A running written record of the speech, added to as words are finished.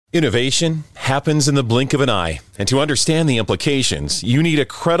Innovation happens in the blink of an eye, and to understand the implications, you need a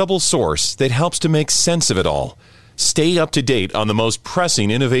credible source that helps to make sense of it all. Stay up to date on the most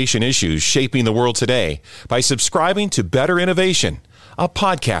pressing innovation issues shaping the world today by subscribing to Better Innovation, a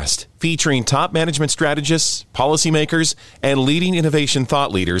podcast featuring top management strategists, policymakers, and leading innovation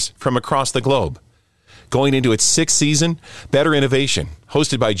thought leaders from across the globe. Going into its sixth season, Better Innovation,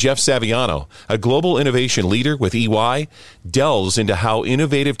 hosted by Jeff Saviano, a global innovation leader with EY, delves into how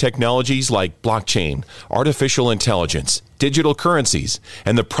innovative technologies like blockchain, artificial intelligence, digital currencies,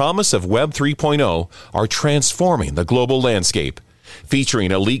 and the promise of Web 3.0 are transforming the global landscape.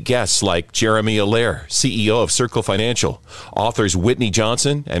 Featuring elite guests like Jeremy Allaire, CEO of Circle Financial, authors Whitney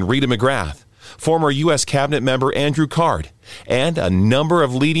Johnson and Rita McGrath, former U.S. Cabinet member Andrew Card, and a number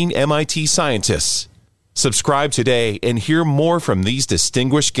of leading MIT scientists. Subscribe today and hear more from these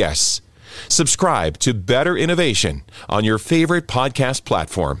distinguished guests. Subscribe to Better Innovation on your favorite podcast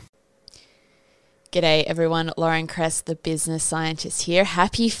platform. G'day everyone, Lauren Kress, the business scientist here.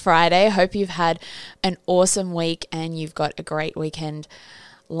 Happy Friday. Hope you've had an awesome week and you've got a great weekend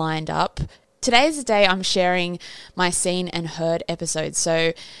lined up. Today is the day I'm sharing my Seen and Heard episode.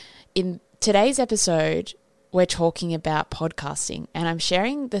 So in today's episode, we're talking about podcasting, and I'm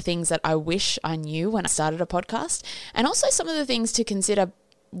sharing the things that I wish I knew when I started a podcast, and also some of the things to consider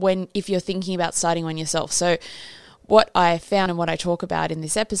if you're thinking about starting one yourself. So what I found and what I talk about in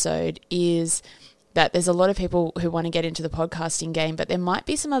this episode is that there's a lot of people who want to get into the podcasting game, but there might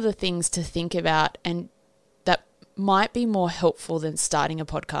be some other things to think about and that might be more helpful than starting a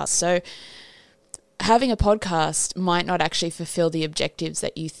podcast. So having a podcast might not actually fulfill the objectives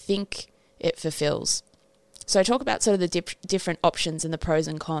that you think it fulfills. So I talk about sort of the different options and the pros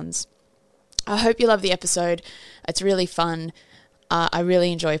and cons. I hope you love the episode. It's really fun. I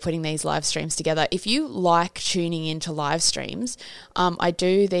really enjoy putting these live streams together. If you like tuning into live streams, I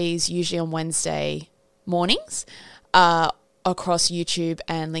do these usually on Wednesday mornings across YouTube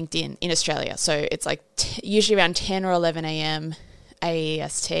and LinkedIn in Australia. So it's like usually around 10 or 11 a.m.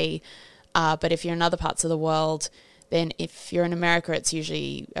 AEST. But if you're in other parts of the world, then if you're in America, it's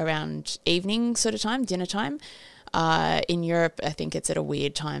usually around evening sort of time, dinner time. In Europe, I think it's at a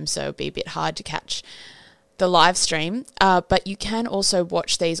weird time, so it'd be a bit hard to catch the live stream. But you can also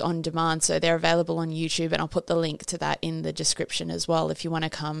watch these on demand, so they're available on YouTube, and I'll put the link to that in the description as well if you want to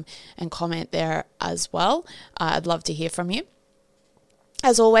come and comment there as well. I'd love to hear from you.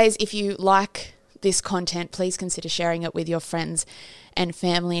 As always, if you like this content, please consider sharing it with your friends and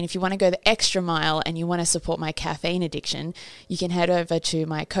family. And if you want to go the extra mile and you want to support my caffeine addiction, you can head over to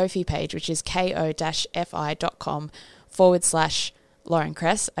my Ko-fi page, which is ko-fi.com/Lauren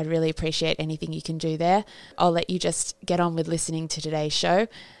Kress. I'd really appreciate anything you can do there. I'll let you just get on with listening to today's show,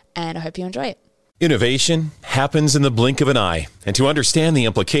 and I hope you enjoy it. Innovation happens in the blink of an eye, and to understand the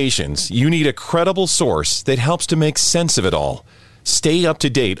implications, you need a credible source that helps to make sense of it all. Stay up to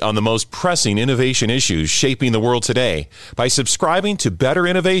date on the most pressing innovation issues shaping the world today by subscribing to Better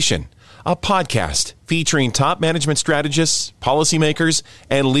Innovation, a podcast featuring top management strategists, policymakers,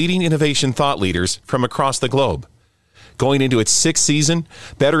 and leading innovation thought leaders from across the globe. Going into its sixth season,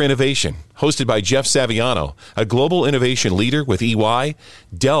 Better Innovation, hosted by Jeff Saviano, a global innovation leader with EY,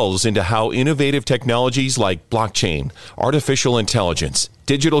 delves into how innovative technologies like blockchain, artificial intelligence,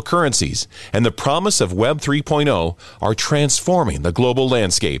 digital currencies, and the promise of Web 3.0 are transforming the global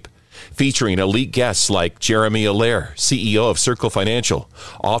landscape. Featuring elite guests like Jeremy Allaire, CEO of Circle Financial,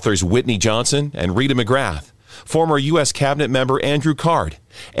 authors Whitney Johnson and Rita McGrath, former U.S. Cabinet member Andrew Card,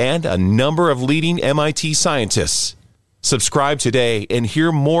 and a number of leading MIT scientists. Subscribe today and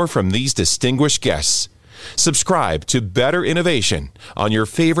hear more from these distinguished guests. Subscribe to Better Innovation on your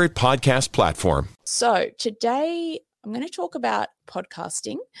favorite podcast platform. So today I'm going to talk about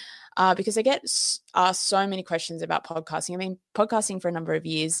podcasting because I get asked so many questions about podcasting. I've been podcasting for a number of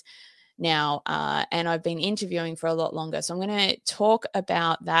years now and I've been interviewing for a lot longer. So I'm going to talk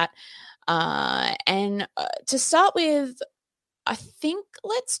about that. And to start with, I think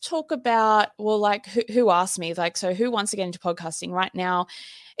let's talk about, well, like who asked me, like, so who wants to get into podcasting right now?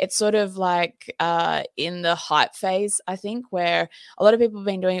 It's sort of like in the hype phase, I think, where a lot of people have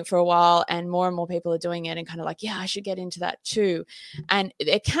been doing it for a while and more people are doing it and kind of like, yeah, I should get into that too. And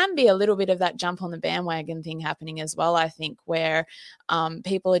it can be a little bit of that jump on the bandwagon thing happening as well, I think, where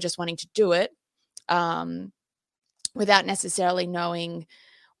people are just wanting to do it without necessarily knowing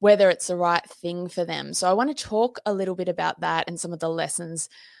whether it's the right thing for them. So I want to talk a little bit about that and some of the lessons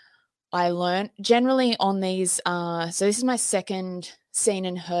I learned generally on these. So this is my second Seen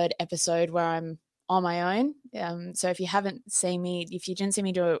and Heard episode where I'm on my own. So if you haven't seen me, if you didn't see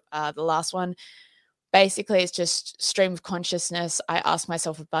me do the last one, basically it's just stream of consciousness. I ask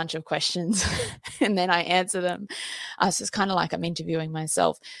myself a bunch of questions and then I answer them. So it's kind of like I'm interviewing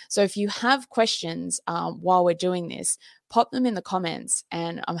myself. So if you have questions while we're doing this, pop them in the comments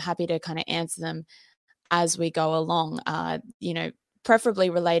and I'm happy to kind of answer them as we go along, preferably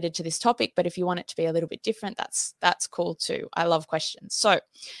related to this topic. But if you want it to be a little bit different, that's cool too. I love questions. So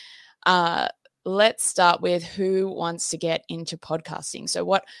let's start with who wants to get into podcasting. So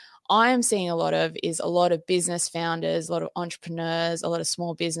what I am seeing a lot of is a lot of business founders, a lot of entrepreneurs, a lot of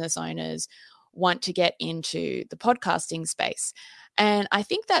small business owners want to get into the podcasting space. And I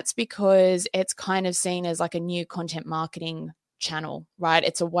think that's because it's kind of seen as like a new content marketing channel, right?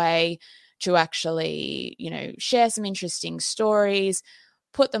 It's a way to actually, share some interesting stories,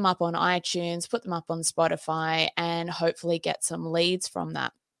 put them up on iTunes, put them up on Spotify, and hopefully get some leads from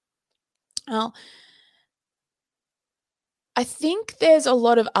that. Now, I think there's a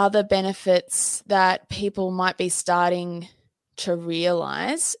lot of other benefits that people might be starting to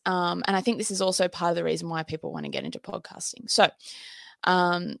realize. And I think this is also part of the reason why people want to get into podcasting. So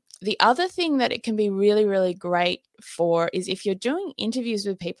the other thing that it can be really, really great for is if you're doing interviews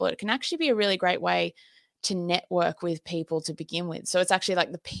with people, it can actually be a really great way to network with people to begin with. So it's actually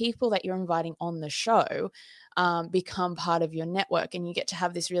like the people that you're inviting on the show become part of your network, and you get to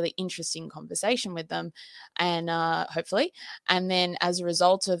have this really interesting conversation with them, and hopefully, and then as a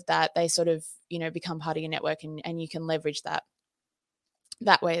result of that, they sort of become part of your network, and you can leverage that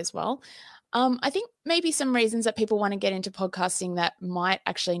way as well. I think maybe some reasons that people want to get into podcasting that might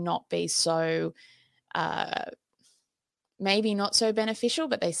actually not be so maybe not so beneficial,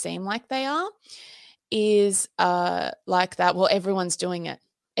 but they seem like they are, is like that, well, everyone's doing it.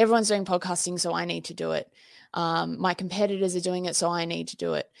 Everyone's doing podcasting, so I need to do it. My competitors are doing it, so I need to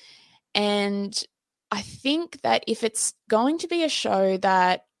do it. And I think that if it's going to be a show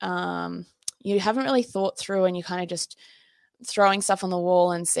that you haven't really thought through and you kind of just throwing stuff on the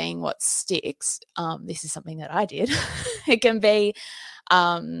wall and seeing what sticks, this is something that I did. It can be,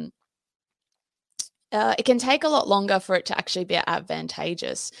 it can take a lot longer for it to actually be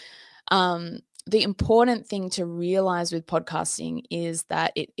advantageous. The important thing to realize with podcasting is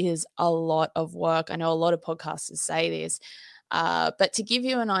that it is a lot of work. I know a lot of podcasters say this, but to give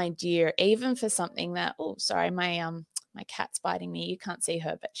you an idea, even for something that, oh, sorry, my cat's biting me. You can't see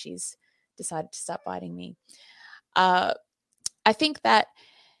her, but she's decided to start biting me. I think that,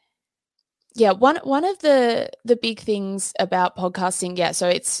 yeah, one of the big things about podcasting, yeah, so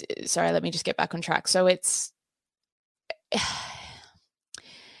it's, sorry, let me just get back on track. So it's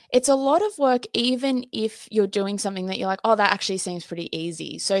a lot of work, even if you're doing something that you're like, oh, that actually seems pretty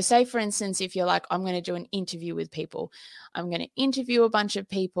easy. So say, for instance, if you're like, I'm going to do an interview with people, I'm going to interview a bunch of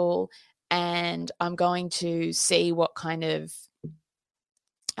people and I'm going to see what kind of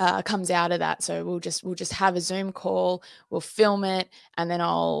comes out of that. So we'll just have a Zoom call, we'll film it, and then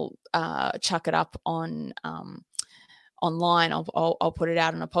I'll chuck it up on online. I'll put it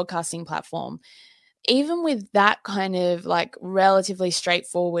out on a podcasting platform. Even with that kind of like relatively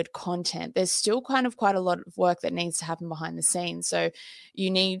straightforward content, there's still kind of quite a lot of work that needs to happen behind the scenes. So you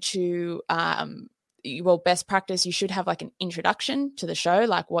need to, best practice, you should have like an introduction to the show,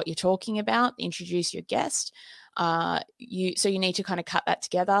 like what you're talking about, introduce your guest. So you need to kind of cut that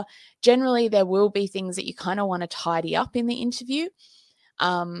together. Generally, there will be things that you kind of want to tidy up in the interview.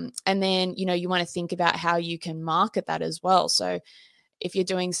 And then, you want to think about how you can market that as well. So if you're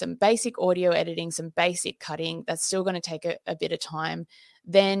doing some basic audio editing, some basic cutting, that's still going to take a bit of time.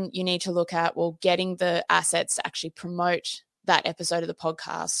 Then you need to look at, well, getting the assets to actually promote that episode of the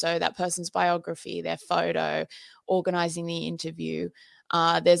podcast. So that person's biography, their photo, organizing the interview.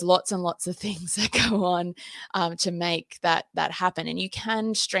 There's lots and lots of things that go on to make that happen. And you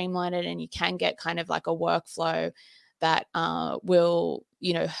can streamline it and you can get kind of like a workflow that will,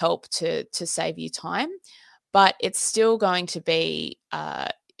 help to save you time. But it's still going to be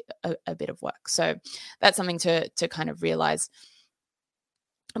a bit of work. So that's something to kind of realize.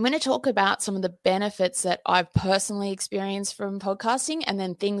 I'm going to talk about some of the benefits that I've personally experienced from podcasting, and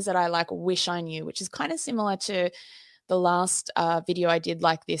then things that I wish I knew, which is kind of similar to the last video I did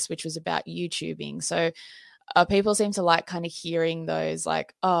like this, which was about YouTubing. So people seem to like kind of hearing those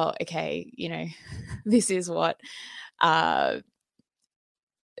oh, okay, this is what, kind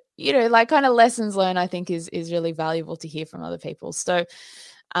of lessons learned, I think is really valuable to hear from other people. So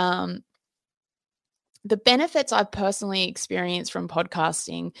the benefits I've personally experienced from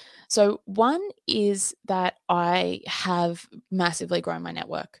podcasting. So one is that I have massively grown my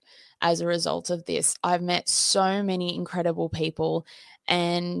network as a result of this. I've met so many incredible people,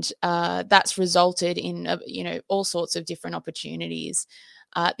 and that's resulted in, all sorts of different opportunities.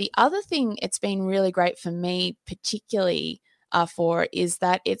 The other thing it's been really great for me, particularly for, is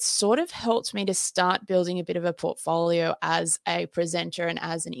that it's sort of helped me to start building a bit of a portfolio as a presenter and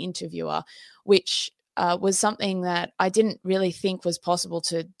as an interviewer, which was something that I didn't really think was possible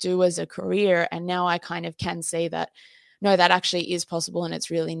to do as a career. And now I kind of can see that, no, that actually is possible and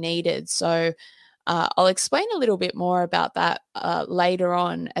it's really needed. So I'll explain a little bit more about that later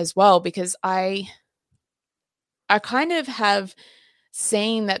on as well, because I kind of have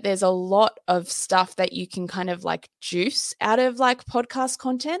seen that there's a lot of stuff that you can kind of like juice out of like podcast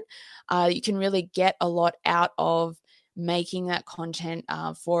content. You can really get a lot out of making that content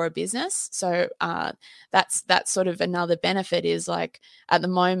for a business. So that's sort of another benefit, is like at the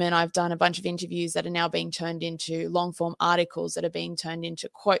moment I've done a bunch of interviews that are now being turned into long form articles that are being turned into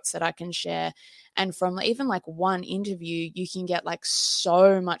quotes that I can share. And from even like one interview, you can get like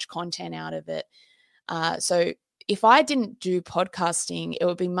so much content out of it. So if I didn't do podcasting, it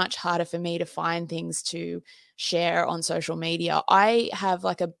would be much harder for me to find things to share on social media. I have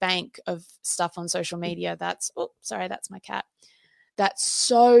like a bank of stuff on social media that's my cat. That's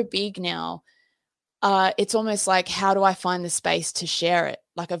so big now. It's almost like, how do I find the space to share it?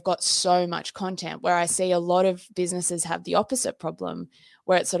 Like, I've got so much content, where I see a lot of businesses have the opposite problem,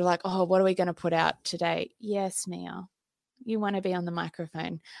 where it's sort of like, oh, what are we going to put out today? Yes, Mia, you want to be on the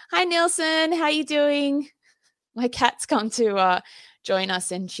microphone. Hi, Nielsen. How you doing? My cat's come to join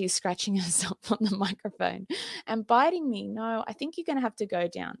us, and she's scratching herself on the microphone and biting me. No, I think you're going to have to go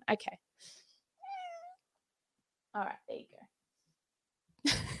down. Okay. All right, there you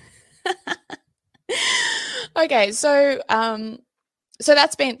go. Okay, so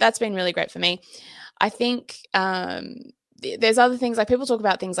that's been really great for me. I think there's other things, like people talk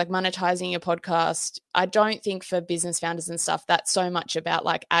about things like monetizing your podcast. I don't think for business founders and stuff that's so much about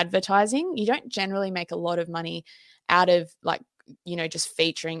like advertising. You don't generally make a lot of money out of like, you know, just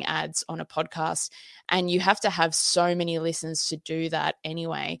featuring ads on a podcast, and you have to have so many listens to do that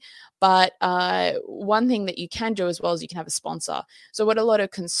anyway. But one thing that you can do as well is you can have a sponsor. So what a lot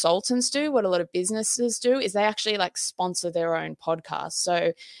of consultants do, what a lot of businesses do, is they actually like sponsor their own podcast.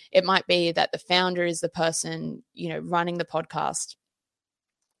 So it might be that the founder is the person, you know, running the podcast,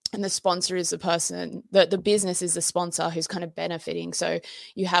 and the sponsor is the person, the business is the sponsor who's kind of benefiting. So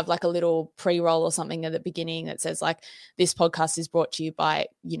you have like a little pre-roll or something at the beginning that says like, this podcast is brought to you by,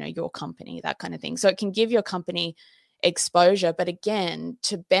 you know, your company, that kind of thing. So it can give your company exposure. But again,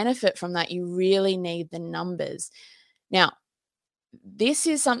 to benefit from that, you really need the numbers. Now, this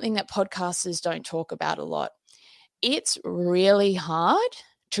is something that podcasters don't talk about a lot. It's really hard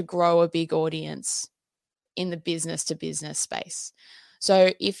to grow a big audience in the business to business space.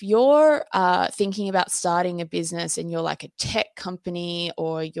 So if you're thinking about starting a business and you're like a tech company,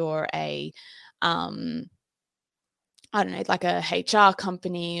 or you're a, I don't know, like a HR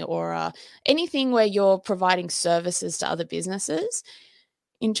company, or anything where you're providing services to other businesses,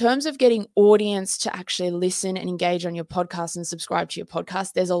 in terms of getting audience to actually listen and engage on your podcast and subscribe to your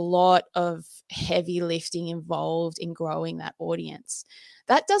podcast, there's a lot of heavy lifting involved in growing that audience.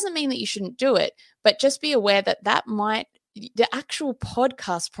 That doesn't mean that you shouldn't do it, but just be aware that the actual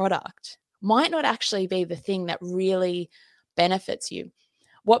podcast product might not actually be the thing that really benefits you.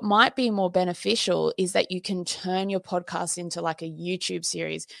 What might be more beneficial is that you can turn your podcast into like a YouTube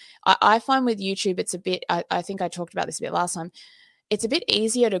series. I find with YouTube, it's a bit, I think I talked about this a bit last time, it's a bit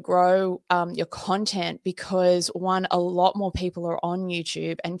easier to grow your content because, one, a lot more people are on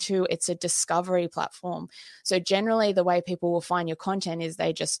YouTube, and two, it's a discovery platform. So generally the way people will find your content is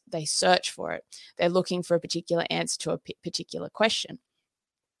they search for it. They're looking for a particular answer to a particular question.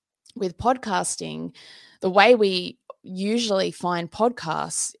 With podcasting, the way we usually find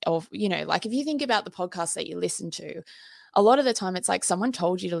podcasts, or, you know, like if you think about the podcasts that you listen to, a lot of the time it's like someone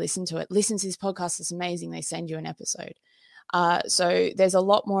told you to listen to it. Listen to this podcast, it's amazing. They send you an episode. So there's a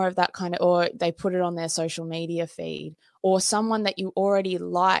lot more of that kind of, or they put it on their social media feed, or someone that you already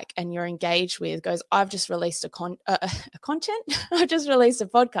like and you're engaged with goes, I've just released a content, I've just released a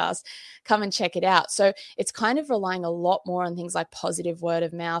podcast, come and check it out. So it's kind of relying a lot more on things like positive word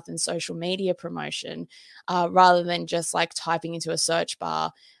of mouth and social media promotion, rather than just like typing into a search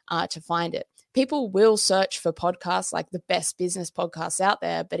bar to find it. People will search for podcasts, like the best business podcasts out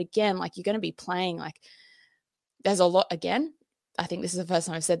there. But again, like you're going to be playing like, there's a lot, again, I think this is the first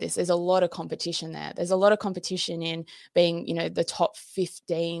time I've said this, there's a lot of competition there. There's a lot of competition in being, you know, the top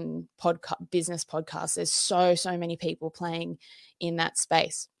 15 business podcasts. There's so many people playing in that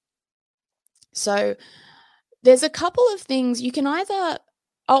space. So there's a couple of things you can either,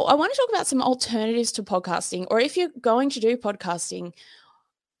 I want to talk about some alternatives to podcasting, or if you're going to do podcasting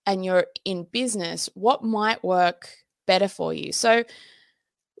and you're in business, what might work better for you. So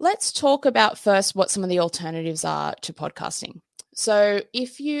let's talk about first what some of the alternatives are to podcasting. So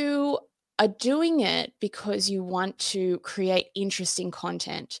if you are doing it because you want to create interesting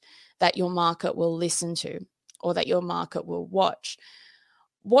content that your market will listen to or that your market will watch,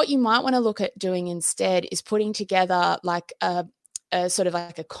 what you might want to look at doing instead is putting together like a sort of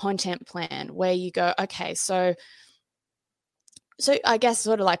like a content plan where you go, okay, so I guess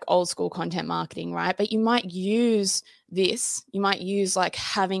sort of like old school content marketing, right? But you might use like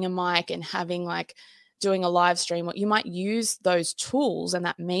having a mic and having like doing a live stream, or you might use those tools and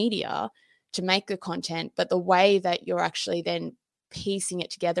that media to make the content, but the way that you're actually then piecing it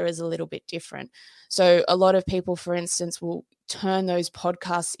together is a little bit different. So a lot of people, for instance, will turn those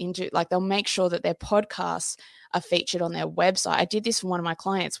podcasts into, like, they'll make sure that their podcasts are featured on their website. I did this for one of my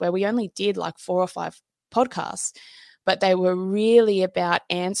clients where we only did like 4 or 5 podcasts, but they were really about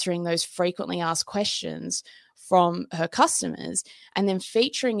answering those frequently asked questions from her customers and then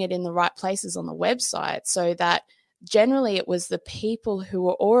featuring it in the right places on the website, so that generally it was the people who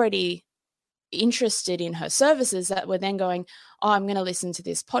were already interested in her services that were then going, oh, I'm going to listen to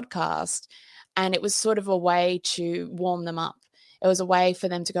this podcast. And it was sort of a way to warm them up. It was a way for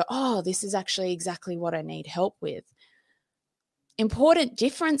them to go, oh, this is actually exactly what I need help with. Important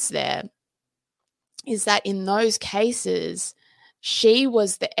difference there is that in those cases, she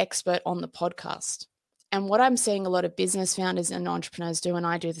was the expert on the podcast. And what I'm seeing a lot of business founders and entrepreneurs do, and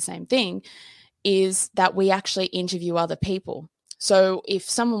I do the same thing, is that we actually interview other people. So if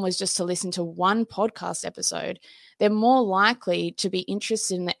someone was just to listen to one podcast episode, they're more likely to be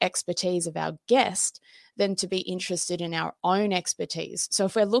interested in the expertise of our guest than to be interested in our own expertise. So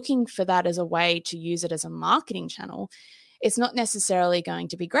if we're looking for that as a way to use it as a marketing channel, it's not necessarily going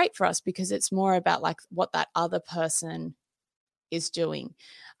to be great for us, because it's more about like what that other person is doing.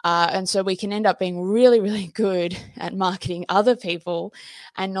 And so we can end up being really, really good at marketing other people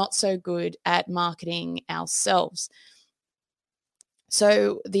and not so good at marketing ourselves.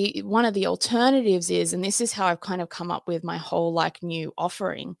 So one of the alternatives is, and this is how I've kind of come up with my whole like new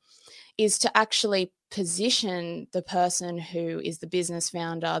offering, is to actually position the person who is the business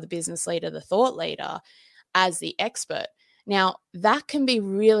founder, the business leader, the thought leader as the expert. Now, that can be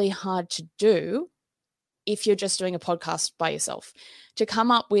really hard to do if you're just doing a podcast by yourself. To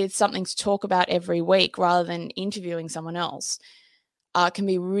come up with something to talk about every week rather than interviewing someone else can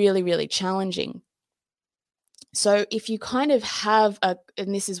be really, really challenging. So if you kind of have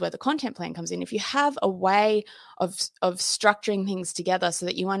and this is where the content plan comes in, if you have a way of structuring things together so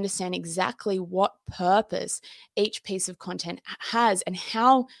that you understand exactly what purpose each piece of content has and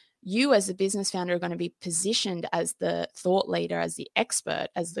how you as a business founder are going to be positioned as the thought leader, as the expert,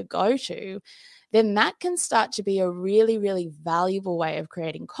 as the go-to, then that can start to be a really, really valuable way of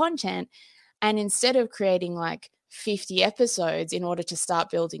creating content. And instead of creating like 50 episodes in order to start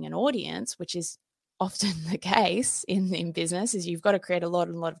building an audience, which is often the case in business, is you've got to create a lot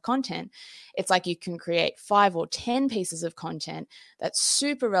of content. It's like you can create 5 or 10 pieces of content that's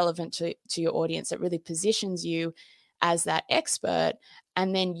super relevant to your audience, that really positions you as that expert,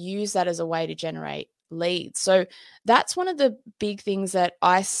 and then use that as a way to generate leads. So that's one of the big things that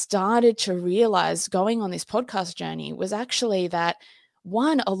I started to realize going on this podcast journey, was actually that,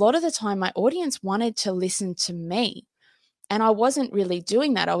 one, a lot of the time my audience wanted to listen to me. And I wasn't really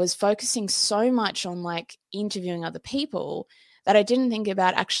doing that. I was focusing so much on like interviewing other people that I didn't think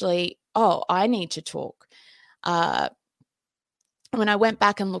about actually, oh, I need to talk. When I went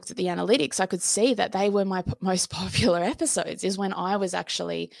back and looked at the analytics, I could see that they were my most popular episodes, is when I was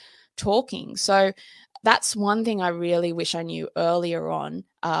actually talking. So that's one thing I really wish I knew earlier on.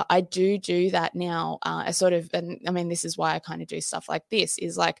 I do that now. I sort of, and I mean, this is why I kind of do stuff like this,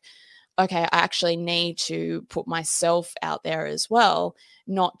 is like, okay, I actually need to put myself out there as well,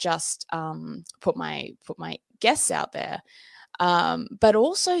 not just put my guests out there. But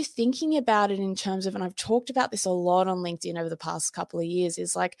also thinking about it in terms of, and I've talked about this a lot on LinkedIn over the past couple of years,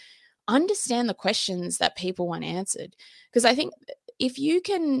 is like, understand the questions that people want answered. Because I think if you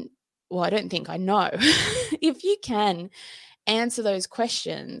can, well, I don't think, I know, if you can answer those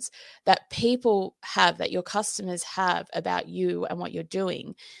questions that people have, that your customers have about you and what you're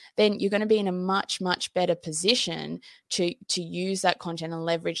doing, then you're going to be in a much, much better position to use that content and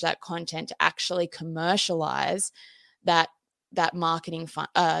leverage that content to actually commercialize that marketing funnel,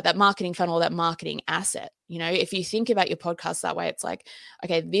 that marketing asset. You know, if you think about your podcast that way, it's like,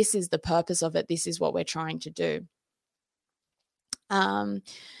 okay, this is the purpose of it. This is what we're trying to do.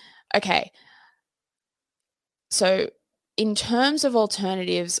 Okay. So in terms of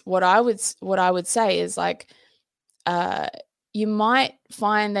alternatives, what I would say is like, you might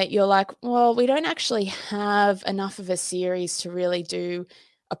find that you're like, well, we don't actually have enough of a series to really do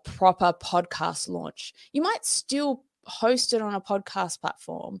a proper podcast launch. You might still host it on a podcast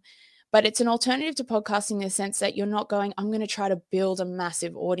platform, but it's an alternative to podcasting in the sense that you're not going, I'm going to try to build a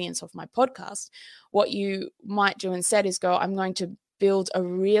massive audience off my podcast. What you might do instead is go, I'm going to build a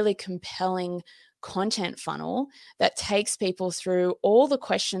really compelling content funnel that takes people through all the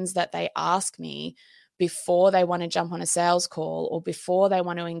questions that they ask me before they want to jump on a sales call or before they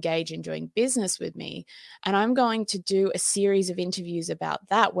want to engage in doing business with me. And I'm going to do a series of interviews about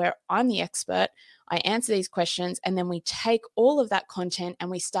that where I'm the expert. I answer these questions, and then we take all of that content and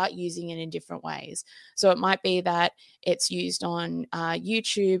we start using it in different ways. So it might be that it's used on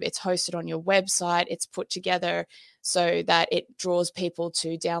YouTube, it's hosted on your website, it's put together so that it draws people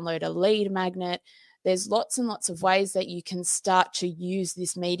to download a lead magnet. There's lots and lots of ways that you can start to use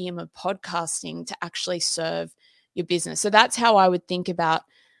this medium of podcasting to actually serve your business. So that's how I would think about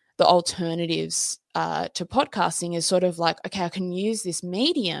the alternatives to podcasting, is sort of like, okay, I can use this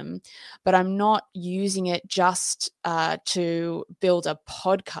medium, but I'm not using it just to build a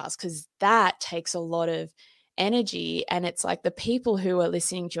podcast, because that takes a lot of energy. And it's like the people who are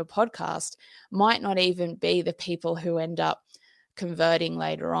listening to your podcast might not even be the people who end up converting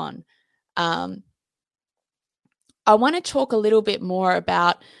later on. I want to talk a little bit more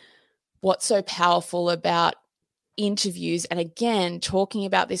about what's so powerful about interviews. And again, talking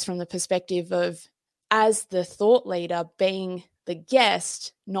about this from the perspective of, as the thought leader, being the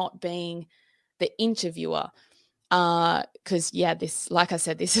guest, not being the interviewer. Because this, like I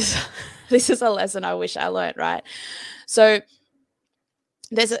said, this is a lesson I wish I learned, right? So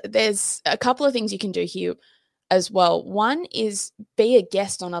there's a couple of things you can do here as well. One is be a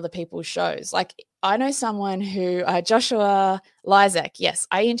guest on other people's shows. Like, I know someone who, Joshua Lysak, yes,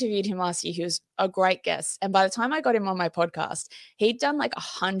 I interviewed him last year. He was a great guest. And by the time I got him on my podcast, he'd done like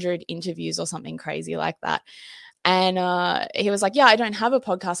 100 interviews or something crazy like that. And he was like, yeah, I don't have a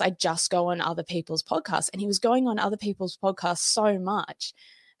podcast. I just go on other people's podcasts. And he was going on other people's podcasts so much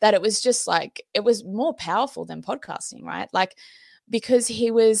that it was just like, it was more powerful than podcasting, right? Like, because he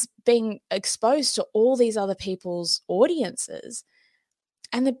was being exposed to all these other people's audiences.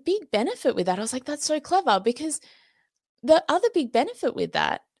 And the big benefit with that, I was like, that's so clever, because the other big benefit with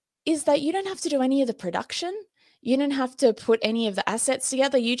that is that you don't have to do any of the production. You don't have to put any of the assets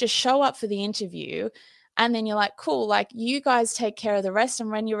together. You just show up for the interview, and then you're like, cool, like, you guys take care of the rest.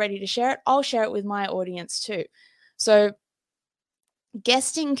 And when you're ready to share it, I'll share it with my audience too. So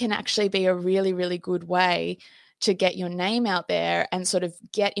guesting can actually be a really, really good way to get your name out there and sort of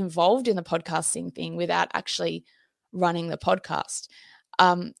get involved in the podcasting thing without actually running the podcast.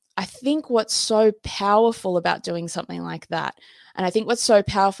 I think what's so powerful about doing something like that, and I think what's so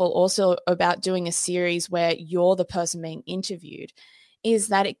powerful also about doing a series where you're the person being interviewed, is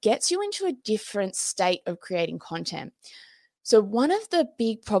that it gets you into a different state of creating content. So one of the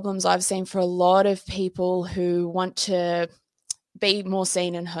big problems I've seen for a lot of people who want to be more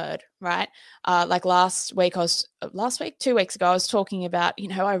seen and heard, right? Like 2 weeks ago, I was talking about,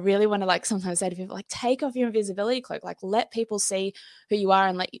 I really want to, like, sometimes say to people, like, take off your invisibility cloak, like, let people see who you are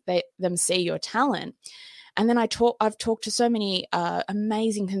and let them see your talent. And then I've talked to so many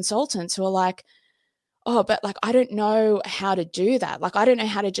amazing consultants who are like, oh, but like, I don't know how to do that. Like, I don't know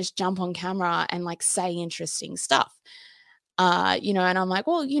how to just jump on camera and like say interesting stuff. And I'm like,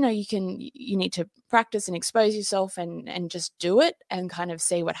 well, you need to practice and expose yourself and just do it and kind of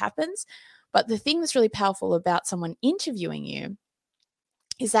see what happens. But the thing that's really powerful about someone interviewing you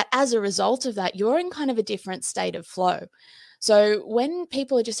is that as a result of that, you're in kind of a different state of flow. So when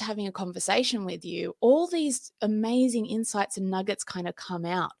people are just having a conversation with you, all these amazing insights and nuggets kind of come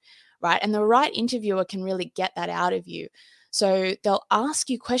out, right? And the right interviewer can really get that out of you. So they'll ask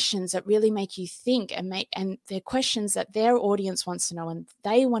you questions that really make you think, and they're questions that their audience wants to know and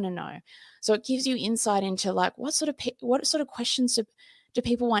they want to know. So it gives you insight into like, what sort of questions do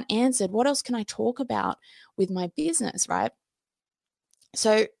people want answered? What else can I talk about with my business, right?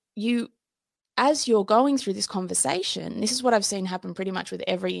 So as you're going through this conversation, this is what I've seen happen pretty much with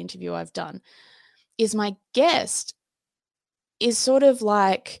every interview I've done, is my guest is sort of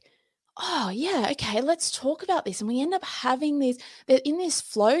like, oh yeah, okay, let's talk about this. And we end up having they're in this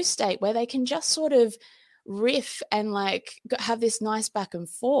flow state where they can just sort of riff and like have this nice back and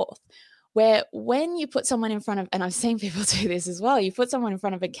forth, where when you put someone in front of, and I've seen people do this as well, you put someone in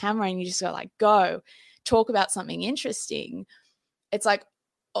front of a camera and you just go like, go talk about something interesting. It's like,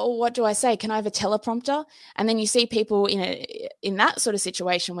 oh, what do I say? Can I have a teleprompter? And then you see people in that sort of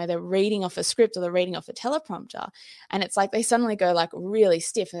situation where they're reading off a script or they're reading off a teleprompter, and it's like they suddenly go like really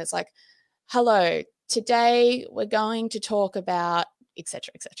stiff, and it's like, hello, today we're going to talk about et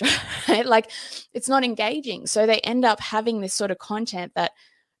cetera, right? Like, it's not engaging. So they end up having this sort of content that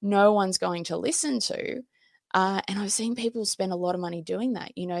no one's going to listen to. And I've seen people spend a lot of money doing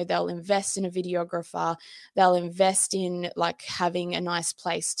that. You know, they'll invest in a videographer, they'll invest in like having a nice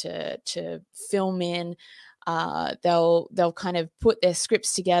place to film in. They'll kind of put their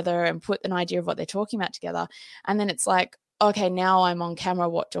scripts together and put an idea of what they're talking about together. And then it's like, okay, now I'm on camera.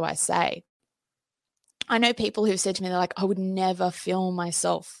 What do I say? I know people who've said to me, they're like, I would never film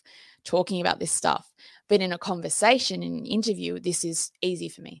myself talking about this stuff. But in a conversation, in an interview, this is easy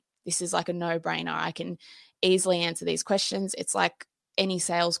for me. This is like a no-brainer. I can easily answer these questions. It's like any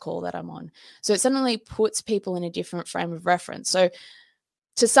sales call that I'm on. So it suddenly puts people in a different frame of reference. So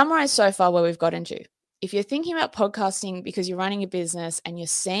to summarize so far where we've got into, if you're thinking about podcasting because you're running a business and you're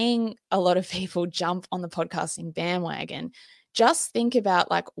seeing a lot of people jump on the podcasting bandwagon, just think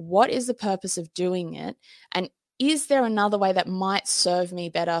about like, what is the purpose of doing it? And is there another way that might serve me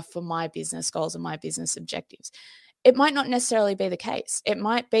better for my business goals and my business objectives? It might not necessarily be the case. It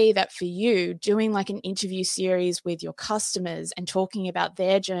might be that for you, doing like an interview series with your customers and talking about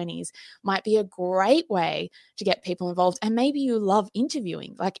their journeys might be a great way to get people involved. And maybe you love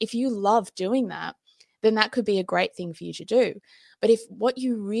interviewing. Like if you love doing that, then that could be a great thing for you to do. But if what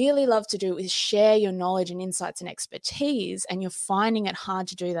you really love to do is share your knowledge and insights and expertise, and you're finding it hard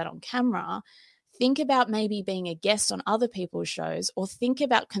to do that on camera, think about maybe being a guest on other people's shows, or think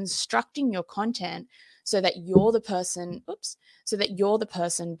about constructing your content so that you're the person,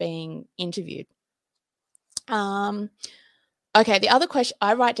 being interviewed. Okay, the other question,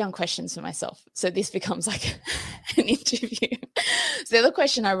 I write down questions for myself. So this becomes like an interview. So the other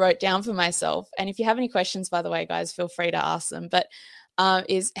question I wrote down for myself, and if you have any questions, by the way, guys, feel free to ask them, but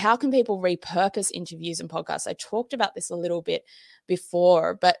is how can people repurpose interviews and podcasts? I talked about this a little bit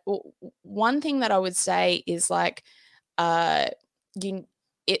before, but one thing that I would say is like, it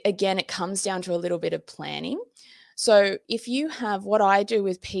comes down to a little bit of planning. So if you have, what I do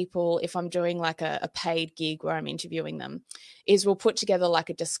with people, if I'm doing like a paid gig where I'm interviewing them, is we'll put together like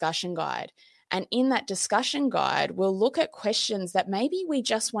a discussion guide. And in that discussion guide, we'll look at questions that maybe we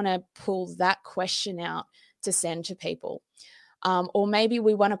just want to pull that question out to send to people. Or maybe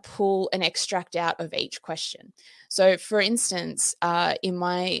we want to pull an extract out of each question. So for instance, in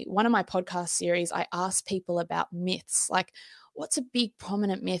one of my podcast series, I asked people about myths, like what's a big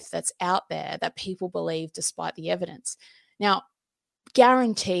prominent myth that's out there that people believe despite the evidence? Now,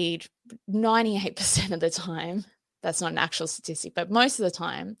 guaranteed 98% of the time, that's not an actual statistic, but most of the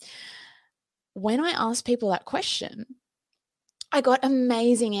time, when I asked people that question, I got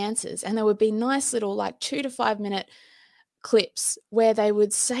amazing answers, and there would be nice little like 2 to 5 minute clips where they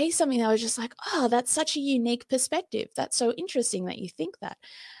would say something that was just like, oh, that's such a unique perspective. That's so interesting that you think that.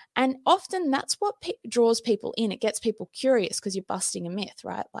 And often that's what draws people in. It gets people curious because you're busting a myth,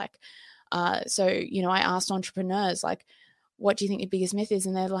 right? Like, so, you know, I asked entrepreneurs, like, what do you think the biggest myth is?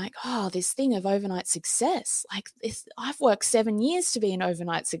 And they're like, oh, this thing of overnight success. Like this, I've worked 7 years to be an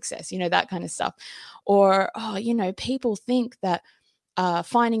overnight success, you know, that kind of stuff. Or, oh, you know, people think that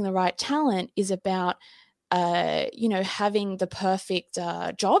finding the right talent is about, you know, having the perfect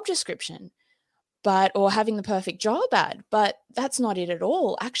job description, or having the perfect job ad, but that's not it at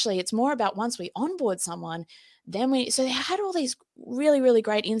all. Actually, it's more about once we onboard someone, so they had all these really, really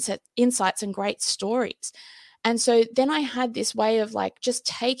great insights and great stories. And so then I had this way of like just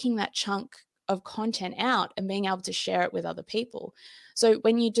taking that chunk of content out and being able to share it with other people. So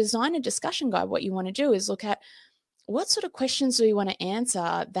when you design a discussion guide, what you want to do is look at what sort of questions do we want to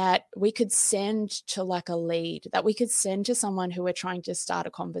answer that we could send to like a lead, that we could send to someone who we're trying to start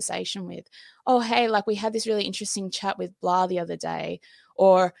a conversation with. Oh, hey, like we had this really interesting chat with blah the other day,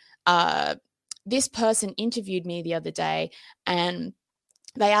 or this person interviewed me the other day and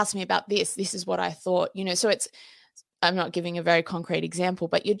they asked me about this. This is what I thought, you know. So I'm not giving a very concrete example,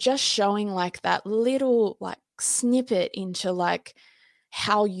 but you're just showing like that little like snippet into like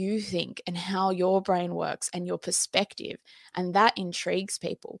how you think and how your brain works and your perspective, and that intrigues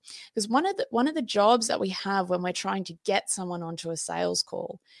people. Because one of the jobs that we have when we're trying to get someone onto a sales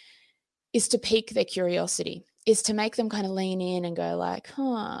call is to pique their curiosity, is to make them kind of lean in and go like,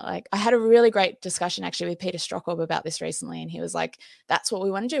 like I had a really great discussion actually with Peter Strokob about this recently, and he was like, that's what we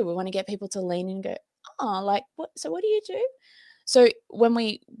want to do. We want to get people to lean in and go, like what? So what do you do? So when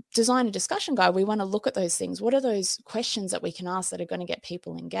we design a discussion guide, we want to look at those things. What are those questions that we can ask that are going to get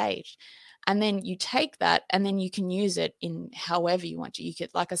people engaged? And then you take that and then you can use it in however you want to. You could,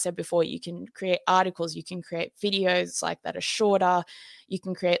 like I said before, you can create articles, you can create videos like that are shorter. You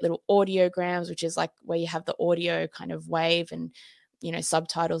can create little audiograms, which is like where you have the audio kind of wave and, you know,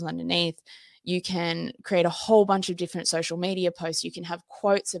 subtitles underneath. You can create a whole bunch of different social media posts. You can have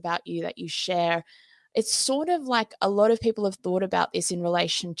quotes about you that you share. it's sort of like a lot of people have thought about this in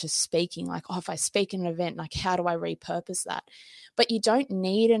relation to speaking, like, oh, if I speak in an event, like, how do I repurpose that? But you don't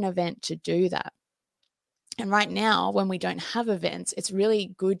need an event to do that. And right now, when we don't have events, it's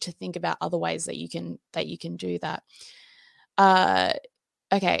really good to think about other ways that you can do that.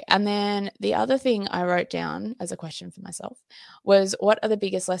 Okay, and then the other thing I wrote down as a question for myself was, what are the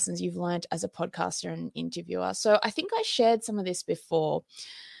biggest lessons you've learned as a podcaster and interviewer? So I think I shared some of this before.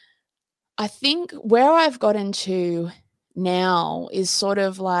 I think where I've gotten to now is sort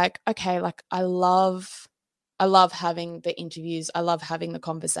of like, okay, like I love having the interviews. I love having the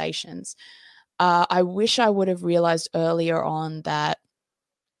conversations. I wish I would have realized earlier on that,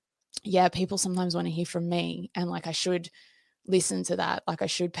 yeah, people sometimes want to hear from me, and like I should listen to that. Like I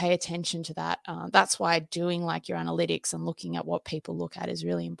should pay attention to that. That's why doing like your analytics and looking at what people look at is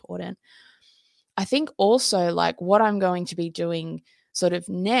really important. I think also like what I'm going to be doing sort of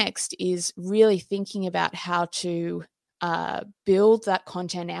next is really thinking about how to build that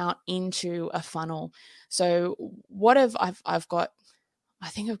content out into a funnel. So what I've got, I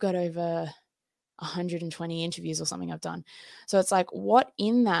think I've got over 120 interviews or something I've done. So it's like, what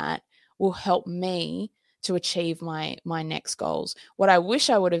in that will help me to achieve my next goals? What I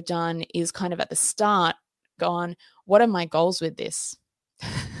wish I would have done is kind of at the start gone, what are my goals with this?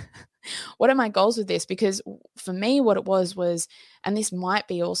 What are my goals with this? Because for me, what it was, and this might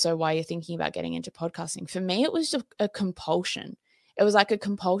be also why you're thinking about getting into podcasting. For me, it was just a compulsion. It was like a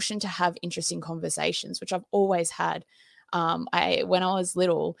compulsion to have interesting conversations, which I've always had. When I was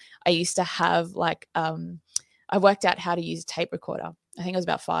little, I used to have like, I worked out how to use a tape recorder. I think I was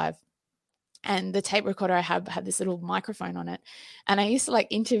about 5. And the tape recorder I had this little microphone on it. And I used to like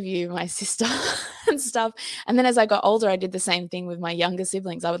interview my sister and stuff. And then as I got older, I did the same thing with my younger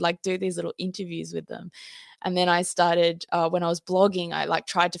siblings. I would like do these little interviews with them. And then I started, when I was blogging, I like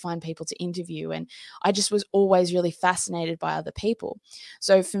tried to find people to interview. And I just was always really fascinated by other people.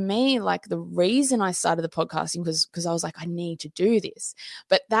 So for me, like the reason I started the podcasting was because I was like, I need to do this.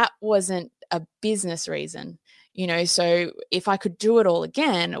 But that wasn't a business reason. You know, so if I could do it all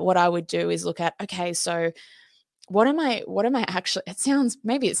again, what I would do is look at, okay, so what am I actually,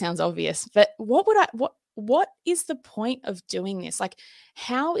 maybe it sounds obvious, but what is the point of doing this? Like,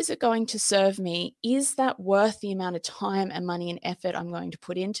 how is it going to serve me? Is that worth the amount of time and money and effort I'm going to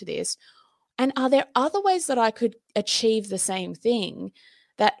put into this? And are there other ways that I could achieve the same thing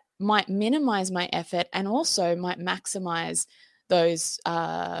that might minimize my effort and also might maximize those,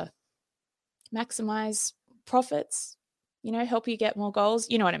 profits, you know, help you get more goals.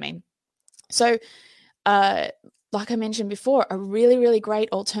 You know what I mean? So, like I mentioned before, a really, really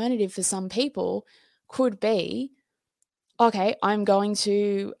great alternative for some people could be, okay, I'm just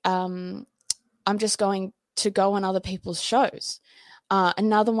going to go on other people's shows.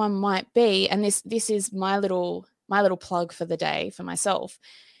 Another one might be, and this is my little plug for the day for myself,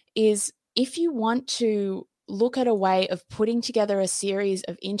 is if you want to look at a way of putting together a series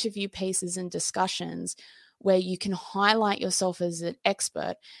of interview pieces and discussions where you can highlight yourself as an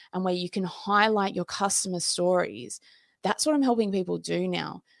expert and where you can highlight your customer stories. That's what I'm helping people do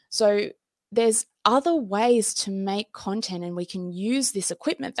now. So there's other ways to make content, and we can use this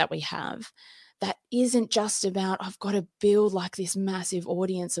equipment that we have that isn't just about, I've got to build like this massive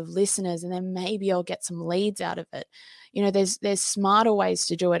audience of listeners and then maybe I'll get some leads out of it. You know, there's smarter ways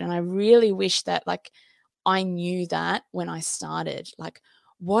to do it. And I really wish that like I knew that when I started. Like,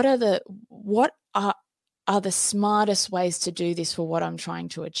 what are the smartest ways to do this for what I'm trying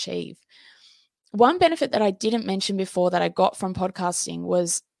to achieve? One benefit that I didn't mention before that I got from podcasting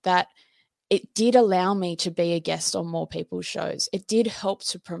was that it did allow me to be a guest on more people's shows. It did help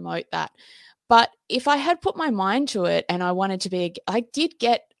to promote that. But if I had put my mind to it and I wanted to be, I did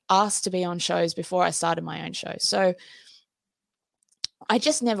get asked to be on shows before I started my own show. So I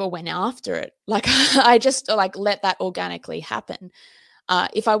just never went after it. Like I just like let that organically happen.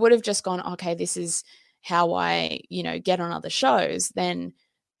 If I would have just gone, okay, this is how I, you know, get on other shows, then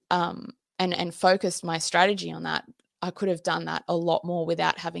and focused my strategy on that, I could have done that a lot more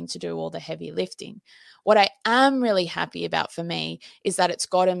without having to do all the heavy lifting. What I am really happy about for me is that it's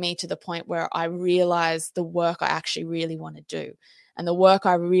gotten me to the point where I realize the work I actually really want to do. And the work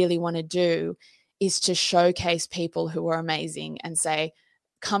I really want to do is to showcase people who are amazing and say,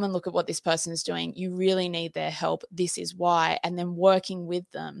 come and look at what this person is doing. You really need their help. This is why. And then working with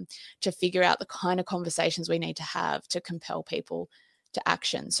them to figure out the kind of conversations we need to have to compel people to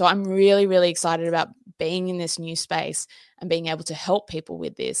action. So I'm really, really excited about being in this new space and being able to help people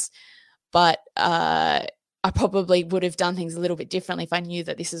with this. But I probably would have done things a little bit differently if I knew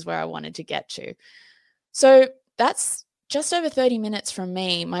that this is where I wanted to get to. So that's just over 30 minutes from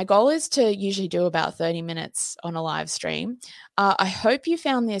me. My goal is to usually do about 30 minutes on a live stream. I hope you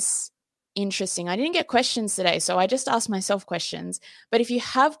found this interesting. I didn't get questions today, so I just asked myself questions. But if you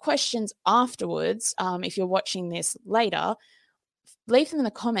have questions afterwards, if you're watching this later, leave them in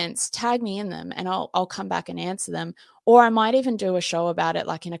the comments, tag me in them, and I'll come back and answer them. Or I might even do a show about it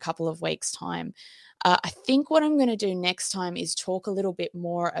like in a couple of weeks' time. I think what I'm going to do next time is talk a little bit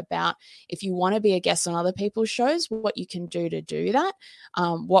more about if you want to be a guest on other people's shows, what you can do that,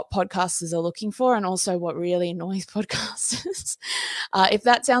 what podcasters are looking for, and also what really annoys podcasters. If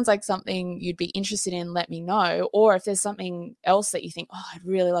that sounds like something you'd be interested in, let me know. Or if there's something else that you think, oh, I'd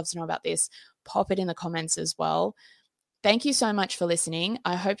really love to know about this, pop it in the comments as well. Thank you so much for listening.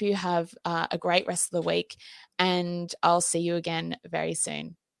 I hope you have a great rest of the week, and I'll see you again very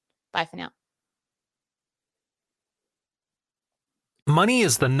soon. Bye for now. Money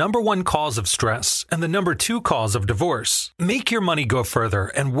is the number one cause of stress and the number two cause of divorce. Make your money go further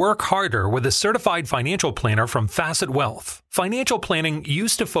and work harder with a certified financial planner from Facet Wealth. Financial planning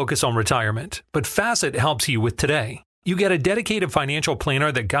used to focus on retirement, but Facet helps you with today. You get a dedicated financial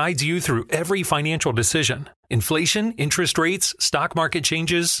planner that guides you through every financial decision. Inflation, interest rates, stock market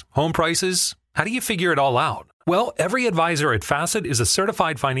changes, home prices. How do you figure it all out? Well, every advisor at Facet is a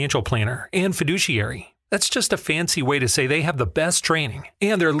certified financial planner and fiduciary. That's just a fancy way to say they have the best training,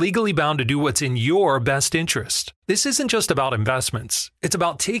 and they're legally bound to do what's in your best interest. This isn't just about investments. It's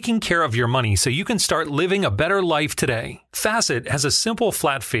about taking care of your money so you can start living a better life today. Facet has a simple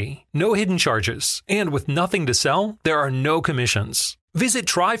flat fee, no hidden charges, and with nothing to sell, there are no commissions. Visit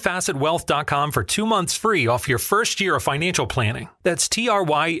tryfacetwealth.com for 2 months free off your first year of financial planning. That's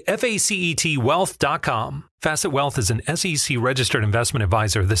TRYFACET wealth.com. Facet Wealth is an SEC registered investment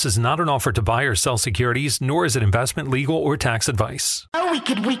advisor. This is not an offer to buy or sell securities, nor is it investment, legal, or tax advice. Oh, we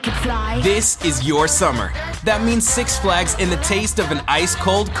could fly. This is your summer. That means Six Flags and the taste of an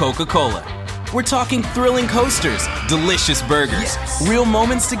ice-cold Coca-Cola. We're talking thrilling coasters, delicious burgers, real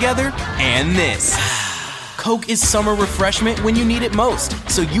moments together, and this. Coke is summer refreshment when you need it most,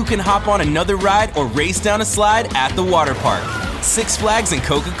 so you can hop on another ride or race down a slide at the water park. Six Flags and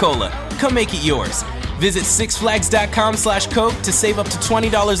Coca-Cola. Come make it yours. Visit sixflags.com/Coke to save up to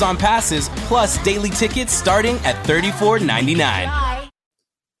 $20 on passes, plus daily tickets starting at $34.99.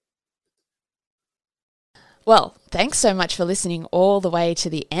 Well, thanks so much for listening all the way to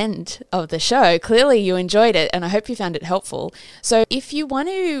the end of the show. Clearly you enjoyed it, and I hope you found it helpful. So if you want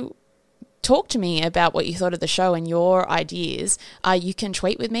to talk to me about what you thought of the show and your ideas, you can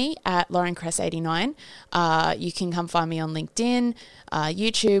tweet with me at LaurenCress89. You can come find me on LinkedIn,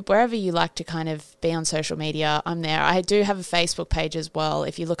 YouTube, wherever you like to kind of be on social media. I'm there. I do have a Facebook page as well.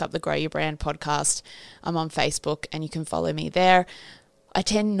 If you look up the Grow Your Brand podcast, I'm on Facebook and you can follow me there. I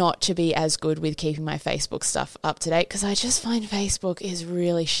tend not to be as good with keeping my Facebook stuff up to date because I just find Facebook is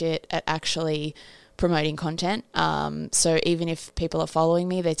really shit at actually promoting content. So even if people are following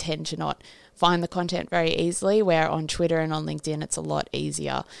me, they tend to not find the content very easily, where on Twitter and on LinkedIn, it's a lot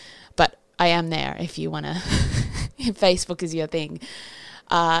easier. But I am there if you want to, if Facebook is your thing.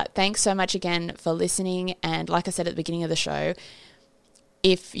 Thanks so much again for listening. And like I said at the beginning of the show,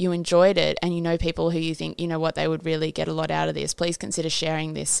 if you enjoyed it and you know people who you think, you know what, they would really get a lot out of this, please consider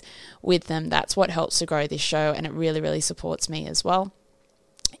sharing this with them. That's what helps to grow this show, and it really, really supports me as well.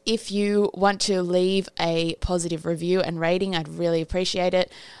 If you want to leave a positive review and rating, I'd really appreciate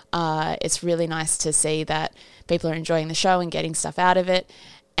it. It's really nice to see that people are enjoying the show and getting stuff out of it.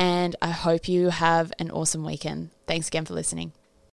 And I hope you have an awesome weekend. Thanks again for listening.